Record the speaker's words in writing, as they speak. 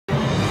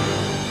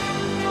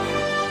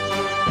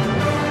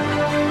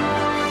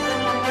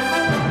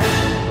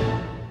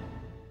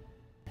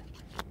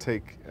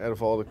take, out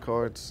of all the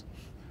cards,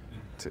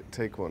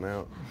 take one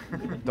out.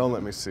 Don't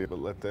let me see it, but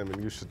let them,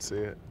 and you should see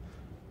it.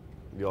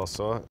 You all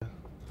saw it?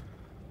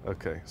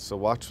 Okay, so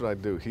watch what I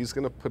do. He's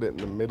gonna put it in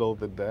the middle of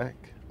the deck.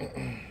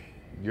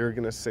 You're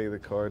gonna say the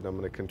card, and I'm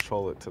gonna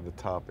control it to the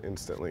top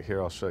instantly.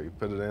 Here, I'll show you.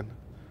 Put it in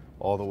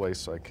all the way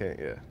so I can't,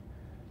 yeah.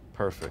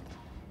 Perfect.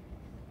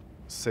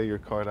 Say your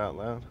card out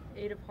loud.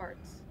 8 of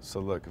hearts. So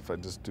look, if I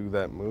just do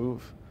that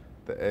move,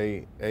 the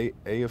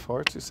A of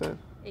hearts, you said?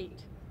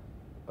 8.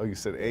 Oh, you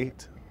said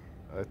 8?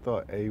 I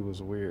thought A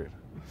was weird.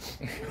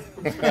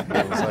 I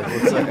was like,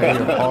 what's the A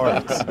of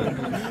hearts?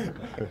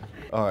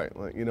 All right,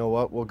 well, you know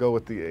what? We'll go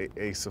with the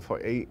ace of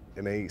hearts. 8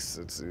 and ace,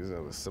 it's, you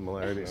know, the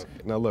similarities.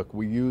 Okay. Now look,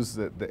 we use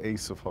the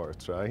ace of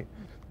hearts, right?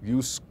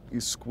 You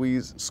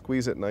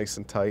squeeze it nice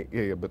and tight.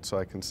 Yeah, but so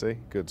I can see.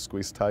 Good,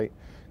 squeeze tight.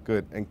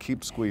 Good, and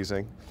keep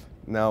squeezing.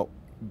 Now,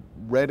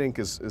 red ink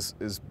is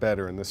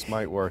better, and this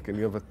might work, and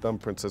you have a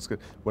thumbprint that's good.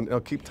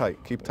 Keep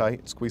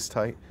tight, squeeze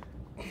tight.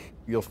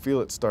 You'll feel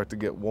it start to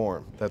get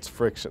warm. That's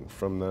friction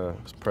from the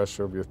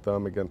pressure of your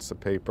thumb against the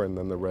paper and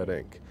then the red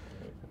ink.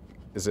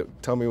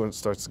 Tell me when it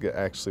starts to get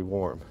actually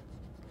warm.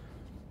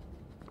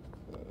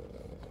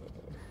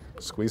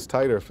 Squeeze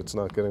tighter if it's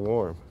not getting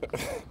warm.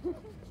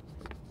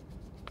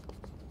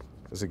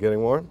 Is it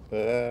getting warm? Yeah,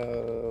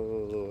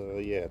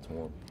 it's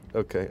warm.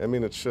 Okay, I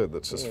mean it should,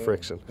 that's just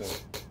friction. Yeah.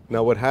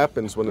 Now what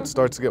happens when it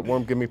starts to get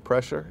warm, give me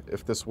pressure.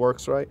 If this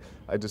works right,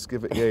 I just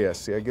give it,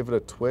 see, I give it a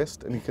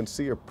twist, and you can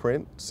see your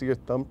print, see your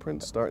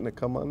thumbprint starting to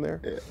come on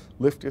there. Yeah.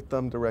 Lift your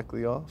thumb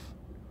directly off.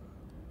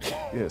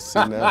 Yeah,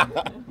 see now?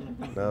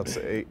 Now it's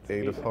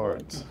 8 of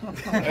hearts.